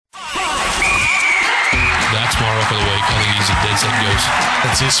tomorrow for the week. I think he's a dead set goose.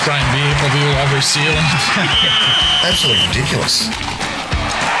 That's his spraying beer probably all over his ceiling. Absolutely ridiculous.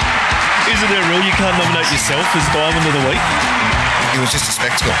 Isn't there a rule you can't nominate yourself as Diamond of the Week? It was just a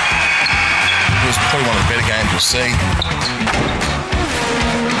spectacle. It was probably one of the better games you'll see.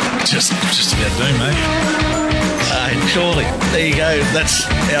 Just about doom, mate. Surely. There you go. That's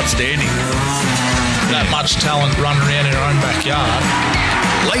outstanding. That much talent running around in our own backyard.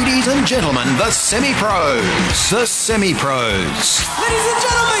 Ladies and gentlemen, the semi-pros. The semi-pros. Ladies and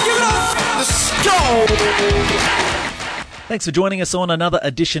gentlemen, give it up. Let's go. Thanks for joining us on another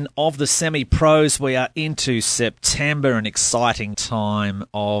edition of the Semi-Pros. We are into September, an exciting time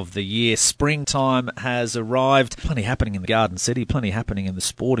of the year. Springtime has arrived. Plenty happening in the Garden City, plenty happening in the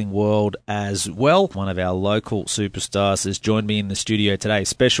sporting world as well. One of our local superstars has joined me in the studio today.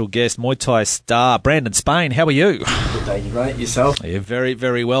 Special guest, Muay Thai star Brandon Spain. How are you? Good, thank you, mate. Yourself? Yeah, very,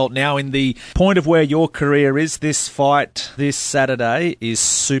 very well. Now, in the point of where your career is, this fight this Saturday is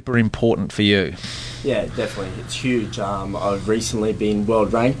super important for you. Yeah, definitely. It's huge. I've recently been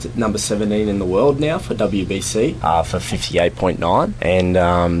world ranked at number 17 in the world now for WBC for 58.9,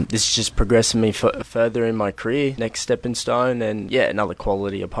 and this is just progressing me further in my career. Next stepping stone, and yeah, another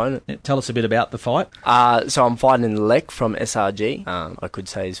quality opponent. Yeah, tell us a bit about the fight. So I'm fighting Lek from SRG. I could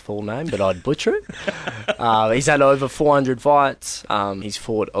say his full name, but I'd butcher it. He's had over 400 fights. He's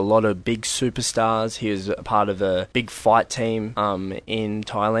fought a lot of big superstars. He was a part of a big fight team in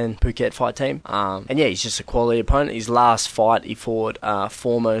Thailand, Phuket fight team. And yeah, he's just a quality opponent. His last fight, he fought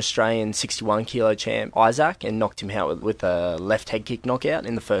former Australian 61 kilo champ Isaac and knocked him out with a left head kick knockout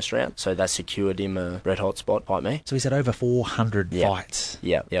in the first round. So that secured him a red hot spot, fight me. So he's had over 400 fights.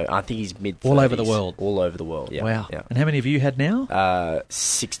 Yeah. I think he's mid-30s. All over the world. All over the world. Yeah. Wow. Yeah. And how many have you had now?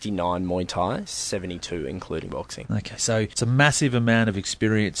 69 Muay Thai, 72 including boxing. Okay, so it's a massive amount of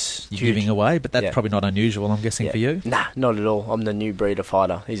experience you're giving away, but that's probably not unusual, I'm guessing, for you. Nah, not at all. I'm the new breed of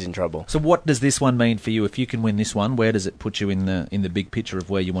fighter. He's in trouble. So what does this one mean for you? If you can win this one, where does it put you in the big picture of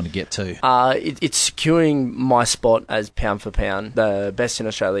where you want to get to? It's securing my spot as pound for pound, the best in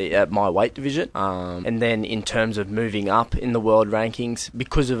Australia at my weight division. And then in terms of moving up in the world rankings,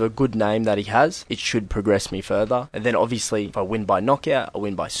 because of a good name that he has, it should progress me further. And then obviously, if I win by knockout, I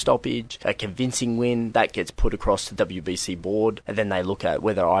win by stoppage, a convincing win, that gets put across the WBC board. And then they look at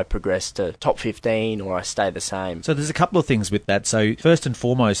whether I progress to top 15 or I stay the same. So there's a couple of things with that. So first and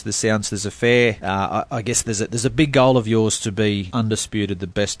foremost, there's a fair, I guess there's a big goal of yours to be undisputed the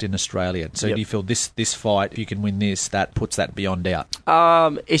best in Australia. So do you feel this fight, if you can win this, that puts that beyond doubt?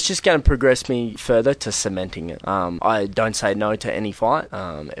 It's just going to progress me further to cementing it. I don't say no to any fight.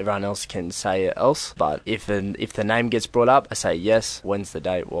 Everyone else can say it else. But if the name gets brought up, I say yes. When's the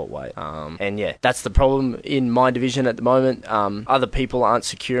date? What way? And yeah, that's the problem in my division at the moment. Other people aren't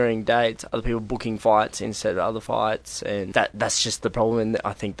securing dates. Other people booking fights instead of other fights. And that's just the problem. And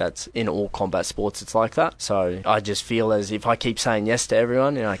I think that's in all combat sports. It's like that. So I just feel as if I keep saying yes to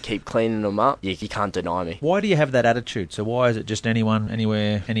everyone and I keep cleaning them up, you can't deny me. Why do you have that attitude? So why is it just anyone,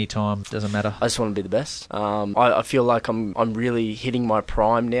 anywhere, anytime, doesn't matter? I just want to be the best. I feel like I'm really hitting my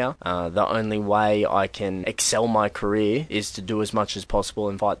prime now. The only way I can excel my career is to do as much as possible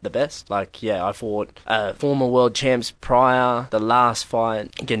and fight the best. Like, yeah, I fought former world champs prior. The last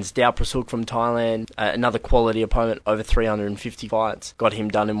fight against Dao Prasuk from Thailand, another quality opponent, over 350 fights. Got him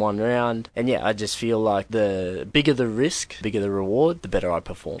done in one round. And yeah, I just feel like the bigger the risk, bigger the reward, the better I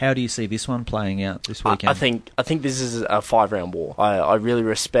perform. How do you see this one playing out this weekend? I think this is a 5-round war. I really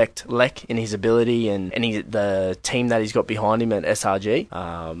respect Lek in his ability and the team that he's got behind him at SRG.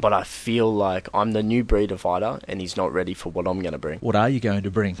 But I feel like I'm the new breed of fighter and he's not ready for what I'm going to bring. What are you going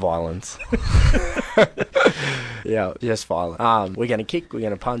to bring? Violence. Yeah, just violent. We're going to kick, we're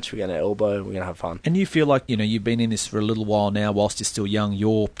going to punch, we're going to elbow, we're going to have fun. And you feel like, you've been in this for a little while now, whilst you're still young,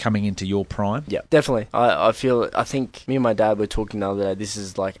 you're coming into your prime? Yeah, definitely. I think me and my dad were talking the other day, this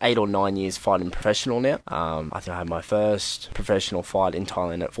is like 8 or 9 years fighting professional now. I think I had my first professional fight in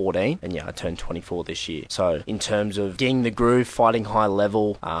Thailand at 14, and yeah, I turned 24 this year. So in terms of getting the groove, fighting high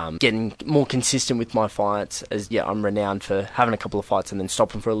level, getting more consistent with my fights, I'm renowned for having a couple of fights and then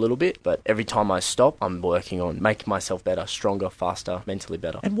stopping for a little bit, but every time I stop, I'm working on making myself better, stronger, faster, mentally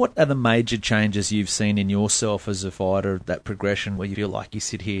better. And what are the major changes you've seen in yourself as a fighter, that progression where you feel like you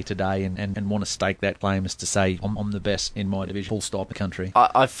sit here today and want to stake that claim as to say, I'm the best in my division, full stop, the country?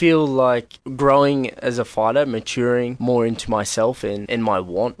 I feel like growing as a fighter, maturing more into myself and my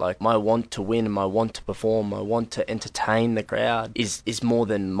want, like my want to win and my want to perform, my want to entertain the crowd is more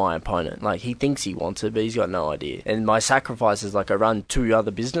than my opponent. Like, he thinks he wants it, but he's got no idea. And my sacrifices, like I run 2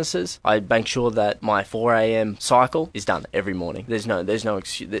 other businesses. I make sure that my 4 a.m. cycle is done every morning. There's no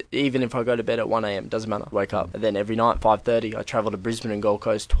excuse. Even if I go to bed at 1 a.m, doesn't matter. Wake up. And then every night, 5:30, I travel to Brisbane and Gold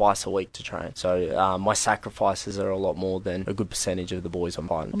Coast twice a week to train. So my sacrifices are a lot more than a good percentage of the boys I'm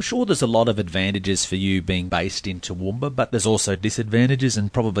fighting. I'm sure there's a lot of advantages for you being based in Toowoomba, but there's also disadvantages,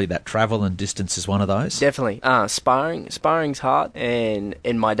 and probably that travel and distance is one of those. Definitely. Sparring's hard, and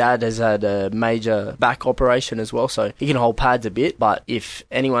my dad has had a major back operation as well, so he can hold pads a bit, but if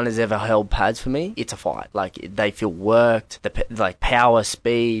anyone has ever held pads for me, it's a fight. Like, they feel worked, like power,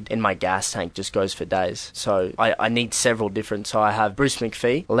 speed, and my gas tank just goes for days. So I need several different. So I have Bruce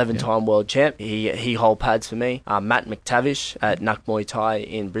McPhee, 11-time world champ. He hold pads for me. Matt McTavish at Nuck Muay Thai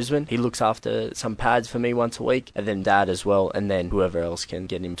in Brisbane. He looks after some pads for me once a week, and then Dad as well, and then whoever else can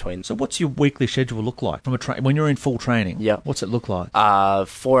get in between. So what's your weekly schedule look like from when you're in full training? Yeah. What's it look like?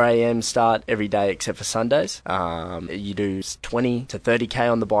 4 a.m. start every day except for Sundays. You do 20 to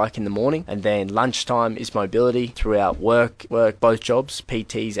 30k on the bike in the morning, and then lunchtime is mobility throughout work, both jobs,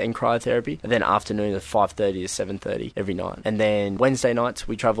 PTs and cryotherapy, and then afternoon at 5:30 to 7:30 every night. And then Wednesday nights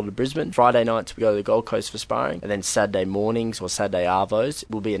we travel to Brisbane. Friday nights we go to the Gold Coast for sparring, and then Saturday mornings or Saturday arvos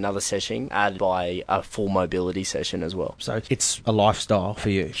will be another session added by a full mobility session as well. So it's a lifestyle for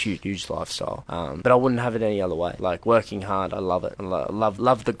you. Huge lifestyle. But I wouldn't have it any other way. Like, working hard, I love it. I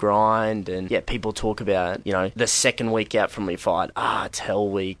love the grind, and yeah, people talk about, the second week out from my fight, it's hell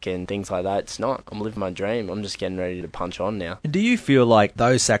week and things like that. It's not. I'm living my dream. I'm just getting ready to punch on now. And do you feel like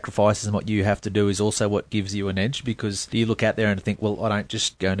those sacrifices and what you have to do is also what gives you an edge? Because do you look out there and think, well, I don't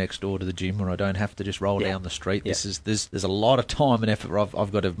just go next door to the gym, or I don't have to just roll down the street. Yeah. There's a lot of time and effort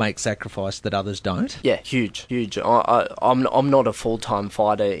I've got to make sacrifice that others don't. Yeah, huge. I'm not a full-time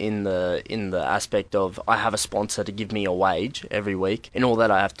fighter in the aspect of I have a sponsor to give me a wage every week, and all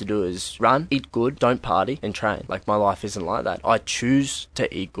that I have to do is run, eat good, don't party, and train. Like, my life isn't like that. I choose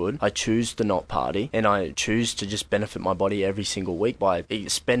to eat good, I choose to not party, and I choose to just benefit my body every single week by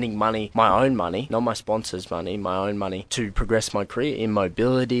spending money, my own money, not my sponsor's money, my own money, to progress my career in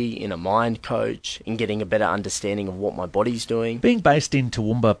mobility, in a mind coach, in getting a better understanding of what my body's doing. Being based in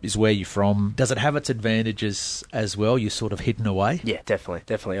Toowoomba is where you're from. Does it have its advantages as well? You're sort of hidden away? Yeah,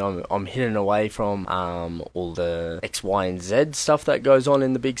 definitely. I'm hidden away from all the X, Y, and Z stuff that goes on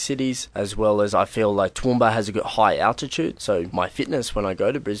in the big cities, as well as I feel like Toowoomba has a good high altitude, so my fitness when I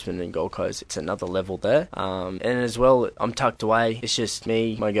go to Brisbane and Gold Coast, it's another level there. And as well, I'm tucked away. It's just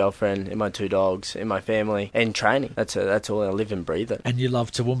me, my girlfriend, and my 2 dogs, and my family, and training. That's all. I live and breathe it. And you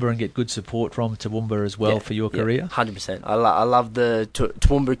love Toowoomba and get good support from Toowoomba as well for your career? 100%. I love the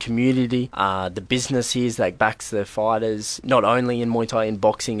Toowoomba community. The business here that backs the fighters, not only in Muay Thai, in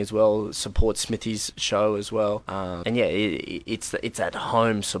boxing as well, supports Smithy's show as well. And yeah, it's that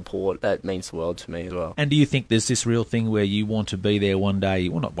home support that means the world to me as well. And do you think there's this real thing where you want to be there one day?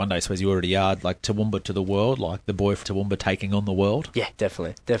 Well, not one day, I suppose you already are, like Toowoomba to the world, like the boy from Toowoomba taking on the world? Yeah,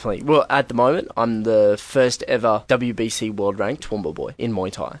 definitely. Well, at the moment, I'm the first ever WBC world ranked Toowoomba boy in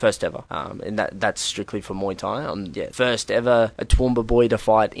Muay Thai. First ever. And that's strictly for Muay Thai. I'm first ever a Toowoomba boy to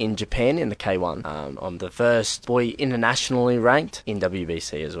fight in Japan in the K1. I'm the first boy internationally ranked in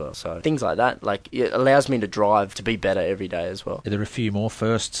WBC as well. So things like that, like, it allows me to drive to be better every day as well. Are there a few more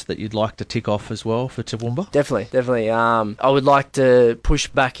firsts that you'd like to tick off as well for Toowoomba? Definitely. I would like to push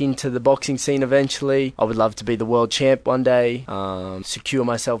back into the boxing scene eventually. I would love to be the world champ one day. Secure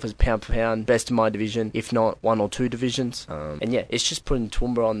myself as pound for pound best in my division, if not 1 or 2 divisions. And yeah, it's just putting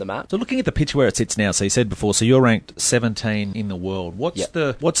Toowoomba on the map. So looking at the pitch where it sits now, so you said before, so you're ranked 17 in the world. What's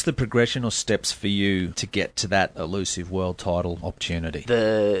the progression or steps for you to get to that elusive world title opportunity?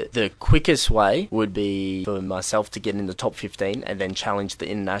 The quickest way would be for myself to get in the top 15 and then challenge the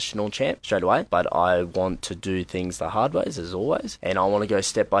international champ straight away. But I want to do things the hard ways, as always, and I want to go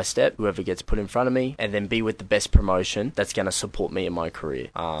step by step, whoever gets put in front of me, and then be with the best promotion that's going to support me in my career.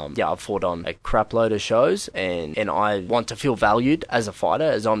 I've fought on a crap load of shows, and I want to feel valued as a fighter,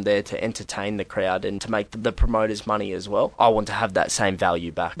 as I'm there to entertain the crowd and to make the promoters money as well. I want to have that same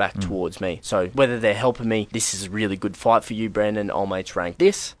value back towards me. So whether they're helping me, this is a really good fight for you, Brandon, old mates rank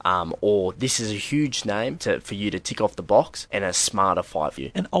this, or this is a huge name for you to tick off the box and a smarter fight for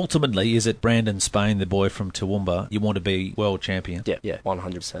you. And ultimately, is it Brandon Spain, the boy from Toowoomba, you want to be world champion? Yeah,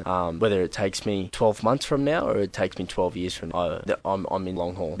 100%. Whether it takes me 12 months from now or it takes me 12 years from now, I'm in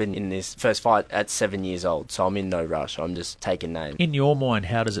long haul. Been in this first fight at 7 years old, so I'm in no rush. I'm just taking names. In your mind,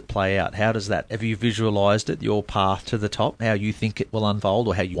 how does it play out? How does that, have you visualised it, your path to the top, how you think it will unfold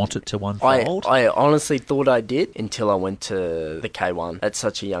or how you want it to unfold? I honestly thought I did until I went to the K1 at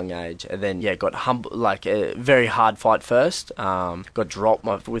such a young age, and then got humbled, like a very hard fight first. Got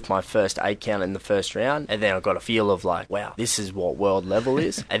dropped with my first 8 count in the first round, and then I got a feel of like, wow, this is what world level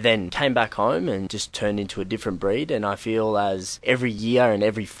is. And then came back home and just turned into a different breed. And I feel as every year and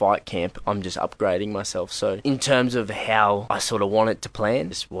every fight camp, I'm just upgrading myself. So in terms of how I sort of want it to plan,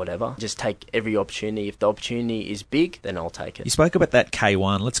 just whatever, just take every opportunity. If the opportunity is big, then I'll take it. You spoke about that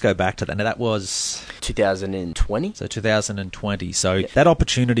K1. Let's go back to that. Now, that was 2020. So 2020. So that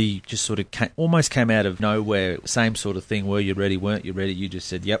opportunity just sort of almost came out of nowhere. Same sort of thing. Were you ready? Weren't you ready? You just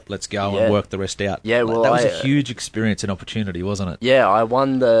said, yep, let's go and work the rest out. Yeah, well, that was a huge experience and opportunity, wasn't it? Yeah, I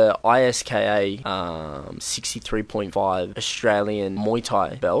won the ISKA 63.5 Australian Muay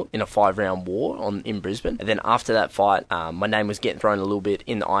Thai belt in a 5-round war in Brisbane. And then after that fight, my name was getting thrown a little bit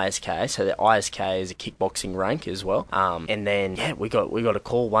in the ISKA. So the ISKA is a kickboxing rank as well. And then we got a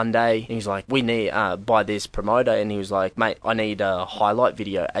call one day. And he was like, we need by this promoter, and he was like, mate, I need a highlight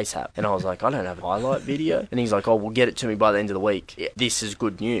video ASAP. And I was like, I don't have a highlight video. And he's like, oh, well, get it to me by the end of the week. Yeah, this is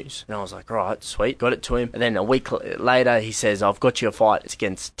good news. And I was like, all right, sweet. Got it to him. And then a week later, he says, I've got you a fight. It's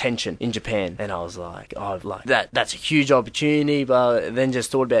against Tenshin in Japan. And I was like, oh, like that's a huge opportunity. But then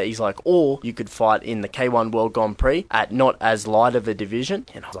just thought about it. He's like, or you could fight in the K1 World Grand Prix at not as light of a division.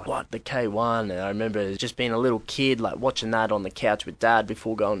 And I was like, what, the K1? And I remember just being a little kid, like watching that on the couch with Dad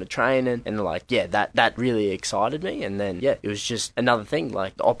before going to training. And like, yeah, that really excited me. And then, yeah, it was just another thing.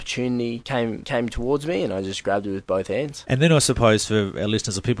 Like the opportunity came towards me, and I just grabbed it with both hands. And then I suppose for our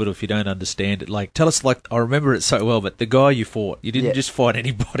listeners or people, if you don't understand it, like tell us, like I remember it so well, but the guy you fought, you didn't just fight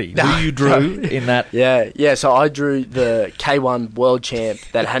anybody. No, who you drew in that? Yeah. So I drew the K1 world champ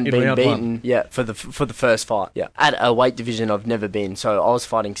that hadn't been beaten. Yeah, for the first fight. Yeah, at a weight division I've never been. So I was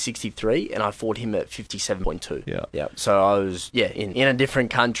fighting 63, and I fought him at 57.2. Yeah. So I was in a different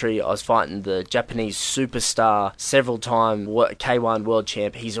country. I was fighting the Japanese superstar, several-time K1 world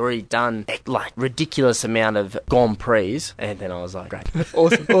champ. He's already done like ridiculous amount of Grand Prix, and then I was like, great,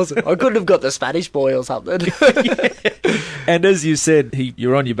 awesome. I could have got the Spanish boy or something. And as you said,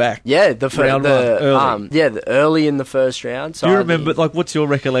 you're on your back. Yeah, early in the first round. So do you remember, like, what's your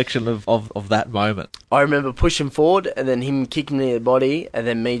recollection of that moment? I remember pushing forward, and then him kicking me in the body, and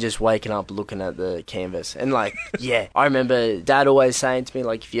then me just waking up looking at the canvas. And like, yeah, I remember Dad always saying to me,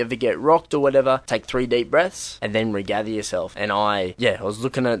 like, if you ever get rocked or whatever, take 3 deep breaths and then regather yourself. And I was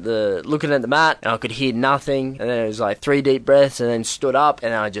looking at the mat, and I could hear nothing. And then it was like 3 deep breaths, and then stood up,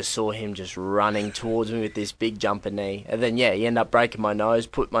 and I just saw him just running towards me with this big jumping knee. And then he ended up breaking my nose,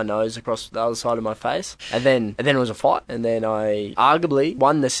 put my nose across the other side of my face. And then it was a fight, and then I arguably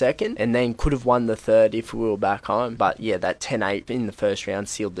won the second, and then could have won the third if we were back home. But yeah, that 10-8 in the first round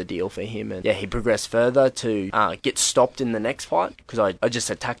sealed the deal for him. And yeah, he progressed further to get stopped in the next fight, because I just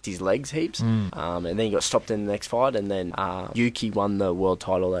attacked his legs heaps. And then he got stopped in the next fight, and then Yuki won the world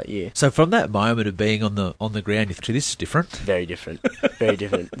title that year. So from that moment of being on the ground, you thought, this is different. Very different. Very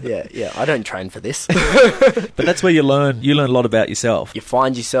different. Yeah. I don't train for this. But that's where you learn a lot about yourself. You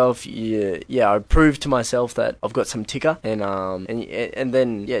find yourself. I proved to myself that I've got some ticker, and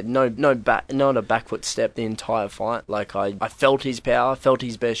then not a backward step the entire fight. Like I felt his power, felt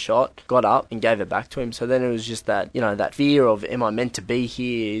his best shot, got up and gave it back to him. So then it was just that that fear of, am I meant to be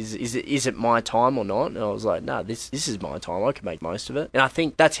here? Is it my time or not? And I was like, no, this is my time. I can make most of it. And I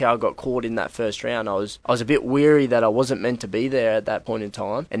think that's how I got caught in that first round. I was a bit weary that I wasn't meant to be there at that point in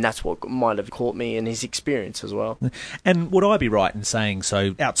time, and that's what might have caught me, and his experience as well. And would I be right in saying,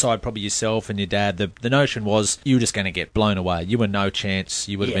 so outside probably yourself and your dad, the notion was you were just going to get blown away. You were no chance.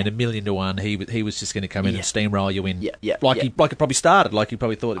 You would have been 1,000,000 to 1. He was just going to come in and steamroll you in. Like it probably started. Like you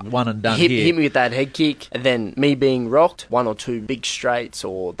probably thought one and done here. Hit me with that head kick, and then me being rocked, 1 or 2 big straights,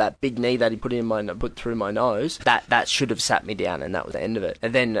 or that big knee that he put through my nose. That should have sat me down, and that was the end of it.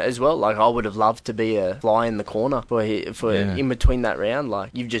 And then as well, like I would have loved to be a fly in the corner for in between that round.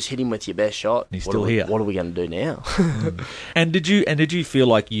 Like you've just hit him with your best shot. He's still here. What are we going to do now? And did you feel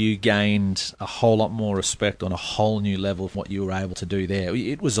like you gained a whole lot more respect on a whole new level of what you were able to do there?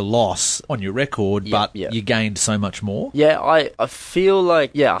 It was a loss on your record, but you gained so much more. Yeah, I feel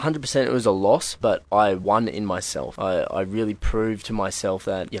like 100% it was a loss, but I won in myself. I really proved to myself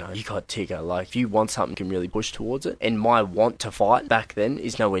that you got ticker. Like if you want something, you can really push towards it. And my want to fight back then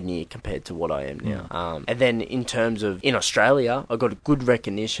is nowhere near compared to what I am now. And then in terms of in Australia, I got a good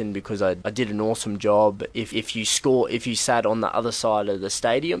recognition because I did an awesome job. If you sat on the other side of the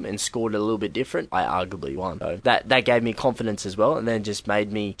stadium and scored a little bit different, I arguably won. So that gave me confidence as well, and then just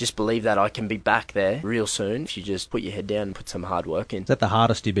made me just believe that I can be back there real soon if you just put your head down and put some hard work in. Is that the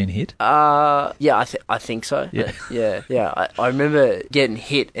hardest you've been hit? Yeah, I think so. Yeah. I remember getting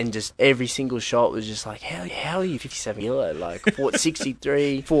hit, and just every single shot was just like, how are you 57 kilo? Like fought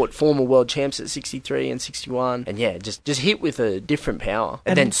 63, fought former world champs at 63 and 61, and just hit with a different power.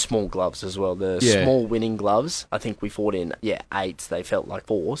 And then small gloves as well. The small winning gloves. I think we fought in 8s. They felt like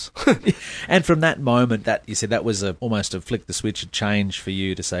 4s. And from that moment, that you said that was almost a flick the switch, a change for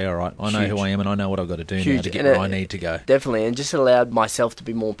you to say, all right, I know who I am and I know what I've got to do now to get where I need to go. Definitely, and just allowed myself to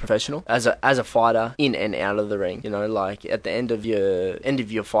be more professional as a fighter in and out of the ring. You know, like at the end of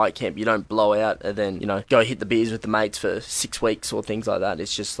your fight camp, you don't blow out and then, you know, go hit the beers with the mates for 6 weeks or things like that.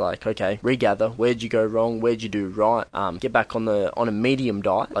 It's just like, okay, regather. Where'd you go wrong? Where'd you do right? Get back on a medium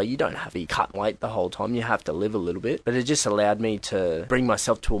diet. Like, you don't have to be cutting weight the whole time. You have to live a little bit. But it just allowed me to bring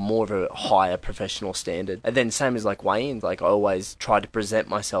myself to a more of a higher professional standard. And then same as like weigh-ins, like I always try to present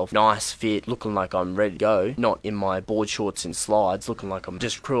myself nice, fit, looking like I'm ready to go, not in my board shorts and slides, looking like I'm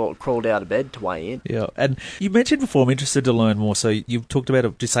just crawled out of bed to weigh in. Yeah, and you mentioned before, I'm interested to learn more. So you've talked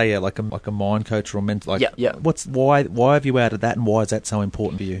about to say like a mind coach or a mentor. Like, yeah. Why have you added that, and why is that so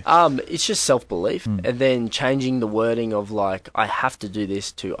important for you? It's just self-belief, and then changing the wording of like, I have to do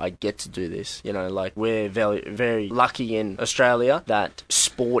this to I get to do this. You know, like we're very, very lucky in Australia that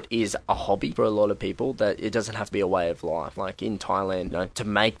sport is a hobby for a lot of people, that it doesn't have to be a way of life. Like in Thailand, you know,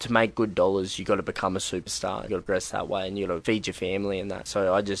 to make good dollars, you got to become a superstar. You got to progress that way, and you got to feed your family and that.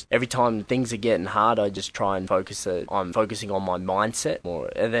 So I just, every time things are getting hard, I just try and I'm focusing on my mindset more,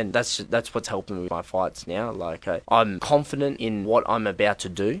 and then that's what's helping me with my fights now. Like I'm confident in what I'm about to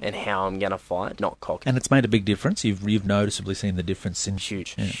do and how I'm gonna fight, not cocky. And it's made a big difference. You've noticeably seen the difference in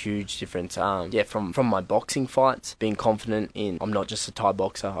huge difference. From my boxing fights, being confident in I'm not just a Thai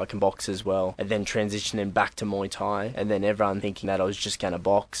boxer, I can box as well, and then transitioning back to Muay Thai, and then everyone thinking that I was just gonna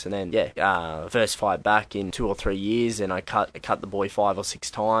box, and then first fight back in 2 or 3 years, and I cut the boy 5 or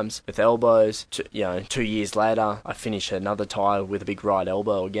 6 times with elbows. 2 years later, I finish another Thai with a big right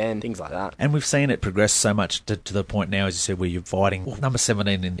elbow again, things like that. And we've seen it progress so much to the point now, as you said, where you're fighting number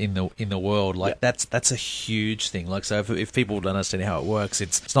 17 in the world. Like that's a huge thing. Like, so if people don't understand how it works,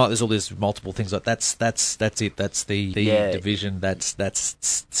 it's not there's all these multiple things. Like that's it. That's the division. That's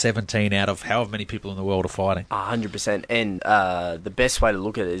 17 out of however many people in the world are fighting. 100%. And the best way to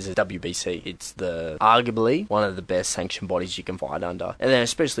look at it is a WBC. It's arguably one of the best sanctioned bodies you can fight under. And then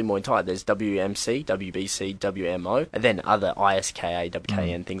especially Muay Thai, there's WMC, WBC, WMO, and then other ISKA,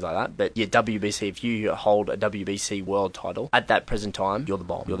 WKN, things like that. But WBC, if you hold a WBC world title at that present time, you're the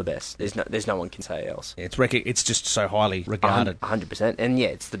bomb. You're the best. There's no one can say else. Yeah, it's just so highly regarded. 100%. And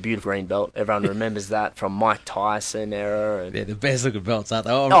it's the beautiful green belt. Everyone remembers that from Mike Tyson era. Yeah, the best looking belts, aren't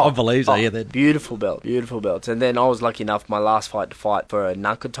they? I believe so. Yeah, beautiful belts. And then I was lucky enough, my last fight to fight for a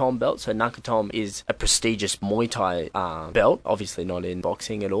Nakatom belt. So Nakatom is a prestigious Muay Thai belt, obviously not in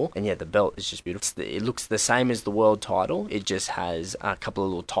boxing at all. And the belt is just beautiful. It looks the same as the world title. It just has a couple of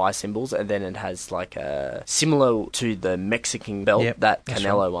little Thai symbols, and then it has like a similar to the Mexican belt that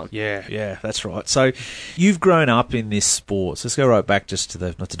Canelo won. Yeah, that's right. So you've grown up in this sport. So let's go right back just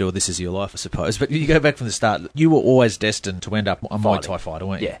to not to do with This Is Your Life, I suppose, but you go back from the start. You were always destined to end up a Muay Thai fighter,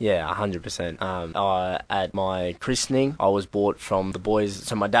 weren't you? Yeah, 100%. At my christening, I was bought from the boys.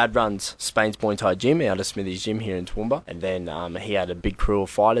 So my dad runs Spain's Muay Thai gym out of Smithy's gym here in Toowoomba, and then he had a big crew of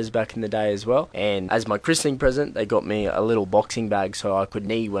fighters back in the day as well. And as my christening present, they got me a little boxing bag so I could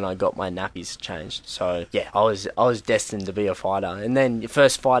knee when I got my nappies changed. So I was destined to be a fighter. And then your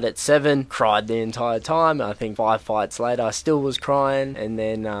first fight at 7, cried the entire time. I think 5 fights later, I still was crying. And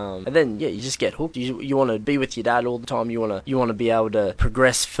then you just get hooked. You want to be with your dad all the time. You want to be able to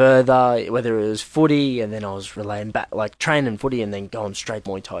progress further, whether it was footy, and then I was relaying back, like training footy, and then going straight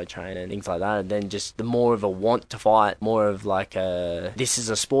Muay Thai training and things like that. And then just the more of a want to fight, more of like this is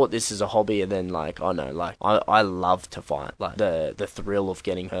a sport, this is a hobby, and then like I love to fight. Like the thrill of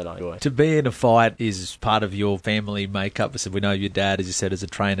getting hurt, I enjoy. To be in a fight is part of your family makeup. So we know your dad, as you said, is a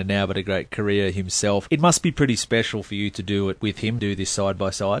trainer now, but a great career himself. It must be pretty special for you to do it with him, do this side by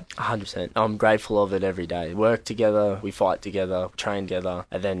side. 100%. I'm grateful of it every day. Work together, we fight together, train together,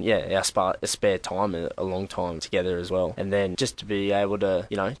 and then our spare time, a long time together as well. And then just to be able to,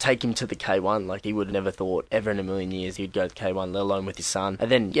 take him to the K1, like he would have never thought ever in a million years he'd go to K1, let alone with his son.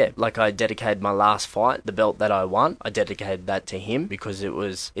 And then like I dedicated my last fight, the belt that I won, I dedicated that to him because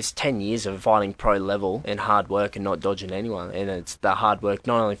it's 10 years of fighting pro level and hard work and not dodging anyone. And it's the hard work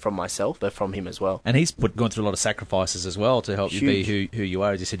not only from myself but from him as well. And he's gone through a lot of sacrifices as well to help you be who you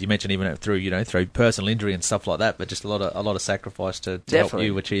are. As you said, you mentioned even through personal injury and stuff like that, but just a lot of sacrifice to help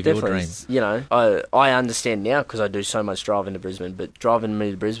you achieve your dreams. I understand now because I do so much driving to Brisbane, but driving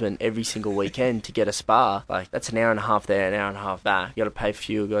me to Brisbane every single weekend to get a spar, like that's an hour and a half there, an hour and a half back. You got to pay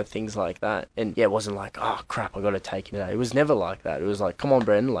fuel, got things like that. And it wasn't like, oh crap, I got to take him today. It was never like that. It was like, come on,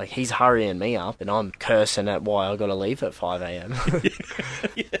 Brendan, like he's hurrying me up, and I'm cursing at why I got to leave at 5 a.m.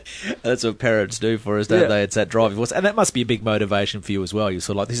 That's what parents do for us, don't they? It's that driving force, and that must be a big motivation for you as well. You're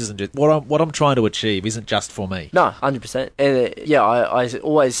sort of like, this isn't just what I'm trying to achieve isn't just for me. No, 100%. And yeah, I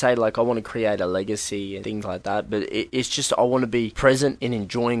always say, like, I want to create a legacy and things like that, but it's just I want to be present in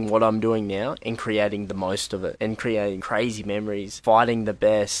enjoying what I'm doing now and creating the most of it and creating crazy memories, fighting the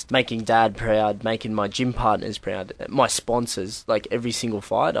best, making Dad proud, making my gym partners proud, my sponsors. Like, every single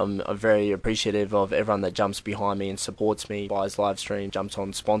fight, I'm very appreciative of everyone that jumps behind me and supports me, buys live stream, jumps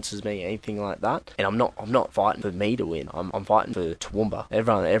on, sponsors me, anything like that. And I'm not fighting for me to win. I'm fighting for Toowoomba.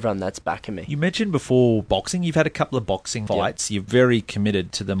 Everyone that's backing me. You mentioned before boxing. You've had a couple of boxing fights. Yep. You're very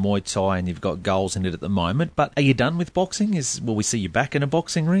committed to the Muay Thai and you've got goals in it at the moment. But are you done with boxing? Will we see you back in a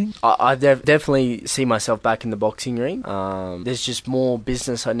boxing ring? I definitely see myself back in the boxing ring. There's just more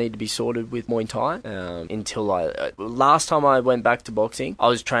business I need to be sorted with Muay Thai. Last time I went back to boxing, I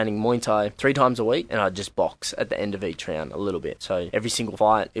was training Muay Thai 3 times a week and I'd just box at the end of each round a little bit. So every single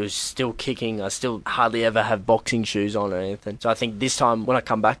fight, it was still kicking. I still hardly ever have boxing shoes on or anything. So I think this time when I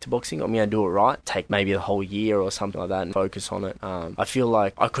come back to boxing, I'm going to do it right. Take maybe the whole year or something like that and focus on it. I feel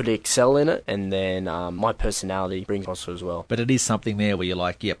like I could excel in it, and then my personality brings also as well. But it is something there where you're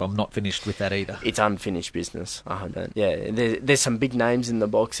like, yep, I'm not finished with that either. It's unfinished business. There's some big names in the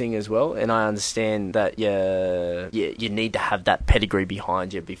boxing as well, and I understand that you need to have that pedigree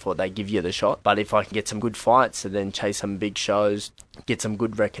behind you before they give you the shot. But if I can get some good fights and then chase some big shows, get some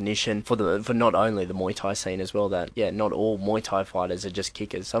good recognition for not only the Muay Thai scene as well, that not all Muay Thai fighters are just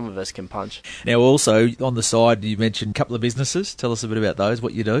kickers. Some of us can punch. Now also on the side, you mentioned a couple of businesses. Tell us a bit about those,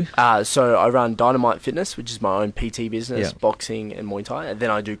 what you do. So I run Dynamite Fitness, which is my own PT business, boxing and Muay Thai, and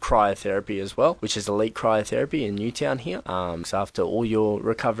then I do cryotherapy as well, which is elite cryotherapy in Newtown here. So after all your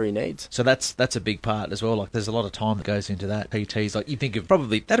recovery needs. So that's a big part as well. Like, there's a lot of time that goes into that. PTs, like, you think of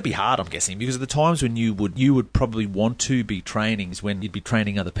probably that'd be hard, I'm guessing, because of the times when you would probably want to be trainings when you'd be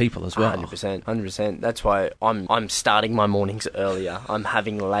training other people as well. 100%. That's why I'm starting my mornings earlier. I'm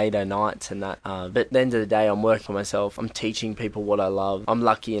having later nights and that. But at the end of the day, I'm working for myself. I'm teaching people what I love. I'm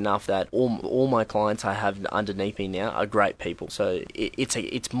lucky enough that all my clients I have underneath me now are great people. So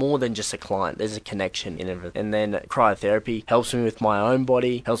it's more than just a client. There's a connection in everything. And then cryotherapy helps me with my own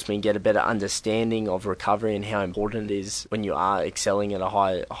body, helps me get a better understanding of recovery and how important it is when you are excelling at a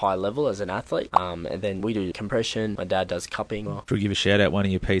high level as an athlete. And then we do compression. My dad does cupping. Should we give a shout out? One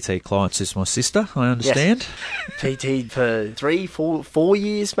of your PT clients is my sister, I understand. Yes. PT for 4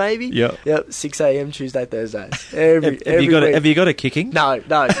 years maybe. Yep. 6 a.m. Tuesday, Thursday. Have you got a kicking? No.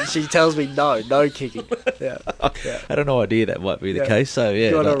 She tells me no kicking. Yeah. I had no idea that might be the case. So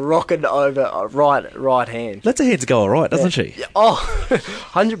you got a rocket over right hand. Lets her hands go all right, doesn't she? Yeah. Oh,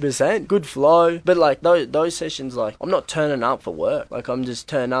 100%. Good flow. But like those sessions, like, I'm not turning up for work. Like, I'm just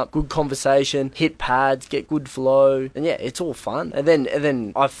turning up, good conversation, hit pads, get good flow, and it's all fun. And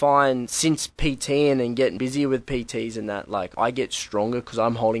then I find since PTing and getting busier with PTs and that, like, I get stronger because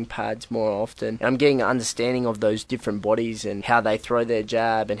I'm holding pads more often. And I'm getting an understanding of those different bodies and how they throw their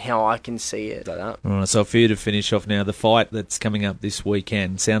jab and how I can see it like that. All right, so for you to finish off now, the fight that's coming up this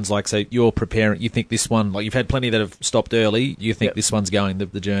weekend sounds like, so you're preparing, you think this one, like, you've had plenty that have stopped early, you think this one's going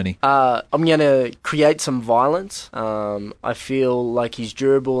the journey? I'm going to create some violence. I feel like he's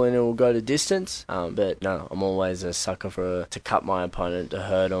durable and it will go to distance. But no, I'm always a sucker to cut my opponent, to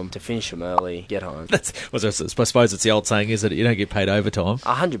hurt him, to finish him early, get home. I suppose it's the old saying, is it? You don't get paid overtime.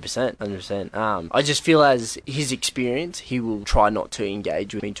 100%. I just feel as his experience, he will try not to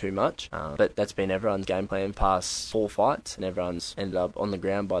engage with me too much. But that's been everyone's game plan past 4 fights, and everyone's ended up on the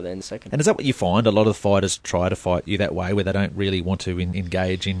ground by the end of the second. And is that what you find? A lot of fighters try to fight you that way, where they don't really want to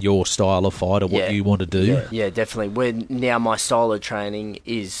engage in your style of fight or what you want to do? Yeah, definitely. Now my style of training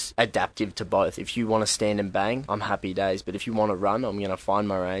is adaptive to both. If you want to stand and bang, I'm happy days. But if you want to run, I'm going to find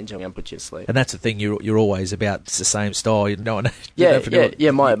my range. I'm going to put you to sleep. And that's the thing. You're always about the same style. You don't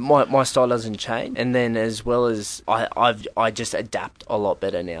My style doesn't change. And then as well as I just adapt a lot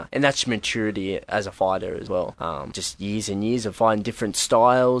better now. And that's maturity as a fighter as well. Just years and years of finding different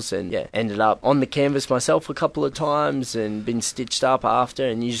styles, and ended up on the canvas myself a couple of times and been stitched up after,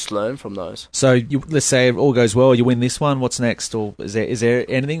 and you just learn from those. So let's say all goes well, you win this one. What's next? Or is there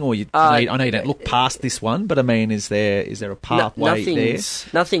anything? Or I know you don't look past this one, but I mean, is there a pathway there?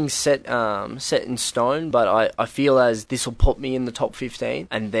 Nothing's set in stone, but I feel as this will put me in the top 15,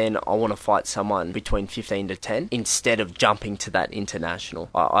 and then I want to fight someone between 15 to 10 instead of jumping to that international.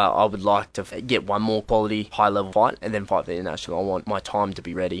 I would like to get one more quality high level fight and then fight the international. I want my time to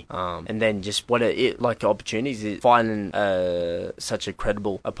be ready, and then just like opportunities is finding such a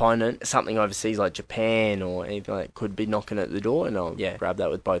credible opponent, something overseas like Japan or anything like that could be knocking at the door, and I'll grab that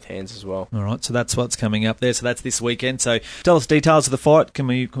with both hands as well. All right, so that's what's coming up there. So that's this weekend. So Tell us details of the fight. Can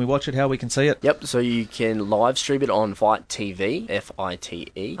we watch it? How we can see it? Yep, so you can live stream it on Fight TV,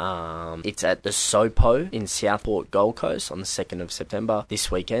 F-I-T-E. It's at the Sopo in Southport, Gold Coast on the 2nd of September this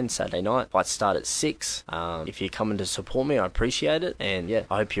weekend, Saturday night. Fights start at 6. If you're coming to support me, I appreciate it. And yeah,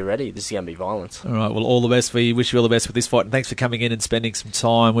 I hope you're ready. This is going to be violence. All right, well, all the best for you. Wish you all the best with this fight. And thanks for coming in and spending some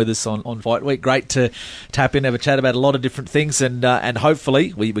time with us on Fight Week. Great to tap in, have a chat about a lot of different things, and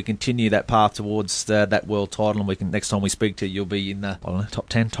hopefully we continue that path towards that world title, and we can, next time we speak to you, you'll be in the top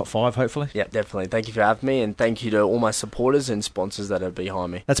 10, top 5, hopefully. Yeah, definitely. Thank you for having me, and thank you to all my supporters and sponsors that are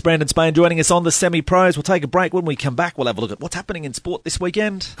behind me. That's Brandon Spain joining us on the Semi-Pros. We'll take a break. When we come back, we'll have a look at what's happening in sport this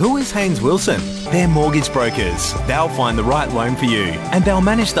weekend. Who is Haynes Wilson? They're mortgage brokers. They'll find the right loan for you, and they'll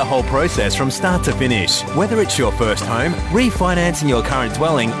manage the whole process from start to finish. Whether it's your first home, refinancing your current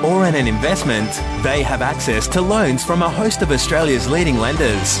dwelling, or in an investment, they have access to loans from a host of Australia's leading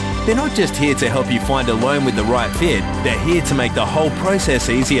lenders. They're not just here to help you find a loan with the right fit, they're here to make the whole process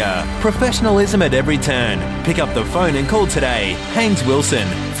easier. Professionalism at every turn. Pick up the phone and call today. Haynes Wilson,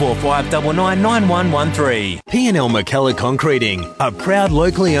 4599 9113. P&L McKellar Concreting, a proud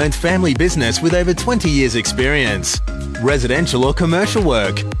locally owned family business with over 20 years experience. Residential or commercial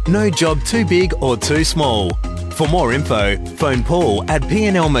work, no job too big or too small. For more info, phone Paul at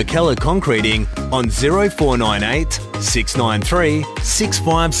P&L McKellar Concreting on 0498 693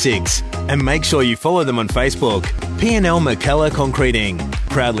 656 and make sure you follow them on Facebook. P&L McKellar Concreting,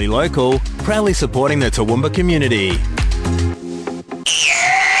 proudly local, proudly supporting the Toowoomba community.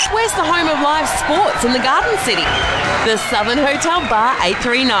 Where's the home of live sports in the Garden City? The Southern Hotel Bar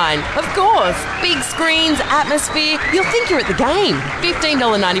 839. Of course. Big screens, atmosphere. You'll think you're at the game.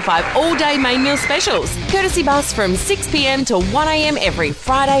 $15.95 all-day main meal specials. Courtesy bus from 6 p.m. to 1 a.m. every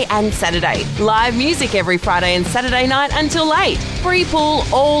Friday and Saturday. Live music every Friday and Saturday night until late. Free pool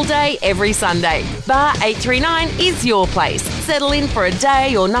all day every Sunday. Bar 839 is your place. Settle in for a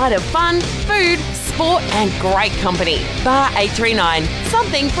day or night of fun, food, sport and great company. Bar 839.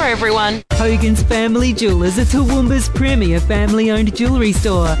 Something for everyone. Hogan's Family Jewellers are Toowoomba's premier family-owned jewellery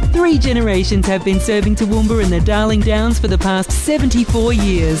store. 3 generations have been serving Toowoomba and the Darling Downs for the past 74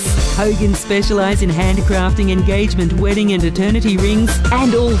 years. Hogan's specialise in handcrafting engagement, wedding and eternity rings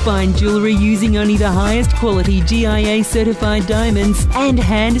and all fine jewellery using only the highest quality GIA-certified diamonds and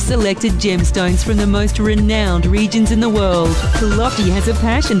hand-selected gemstones from the most renowned regions in the world. Lockie has a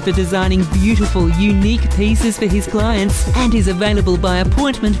passion for designing beautiful, unique pieces for his clients and is available by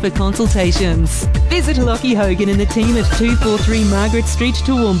appointment for consultations. Visit Lockie Hogan and the team at 243 Margaret Street,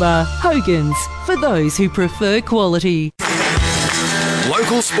 Toowoomba. Hogan's, for those who prefer quality.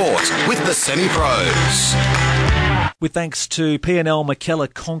 Local sport with the Semi-Pros. With thanks to P&L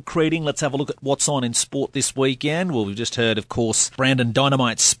McKellar Concreting, let's have a look at what's on in sport this weekend. Well, we've just heard, of course, Brandon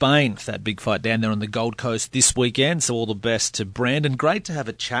Dynamite Spain, that big fight down there on the Gold Coast this weekend. So all the best to Brandon. Great to have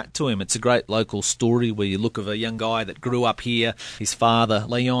a chat to him. It's a great local story where you look of a young guy that grew up here. His father,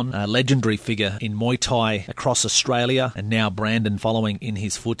 Leon, a legendary figure in Muay Thai across Australia, and now Brandon following in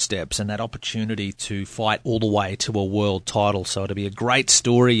his footsteps, and that opportunity to fight all the way to a world title. So it'll be a great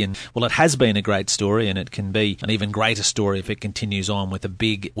story, and well, it has been a great story, and it can be an even greater story if it continues on with a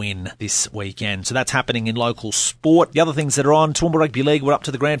big win this weekend. So that's happening in local sport. The other things that are on, Toowoomba Rugby League, we're up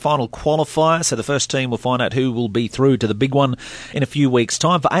to the grand final qualifier, so the first team will find out who will be through to the big one in a few weeks'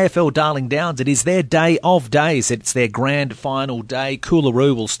 time. For AFL Darling Downs, it is their day of days. It's their grand final day.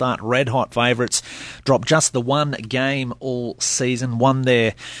 Coolaroo will start red-hot favourites, drop just the one game all season, won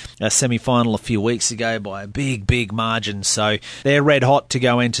their semi-final a few weeks ago by a big margin, so they're red-hot to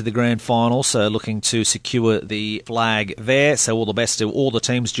go into the grand final, so looking to secure the flag there. So all the best to all the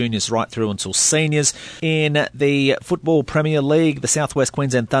teams, juniors right through until seniors. In the Football Premier League, the South West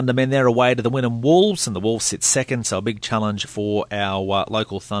Queensland Thundermen, they're away to the Wynnum Wolves, and the Wolves sit second, so a big challenge for our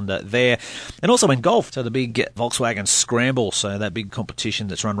local Thunder there. And also in golf, so the big Volkswagen Scramble, so that big competition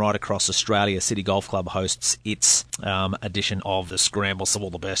that's run right across Australia. City Golf Club hosts its edition of the Scramble, so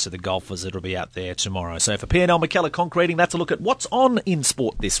all the best to the golfers that'll be out there tomorrow. So for P&L McKellar Concreting, that's a look at what's on in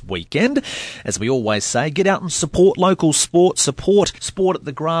sport this weekend. As we always say, get out and support local sport, support sport at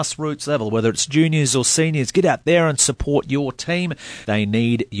the grassroots level, whether it's juniors or seniors. Get out there and support your team. They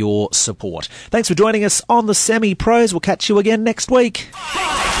need your support. Thanks for joining us on the Semi-Pros. We'll catch you again next week.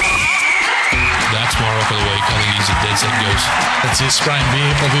 That's my rock of the week. I think he's a dead set goose. That's his spraying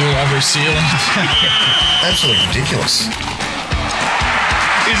beer probably all over his ceiling. Absolutely ridiculous.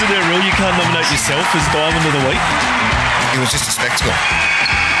 Isn't there a rule you can't nominate yourself as Diamond of the Week? It was just a spectacle.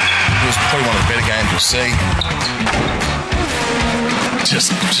 It was probably one of the better games you'll see.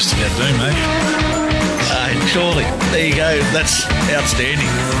 Just about do, mate. Surely. There you go. That's outstanding.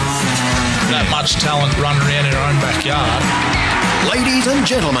 That much talent running around in our own backyard. Ladies and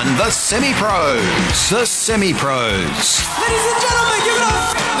gentlemen, the semi-pros. The semi-pros. Ladies and gentlemen, give it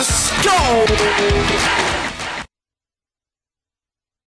up. The Skull.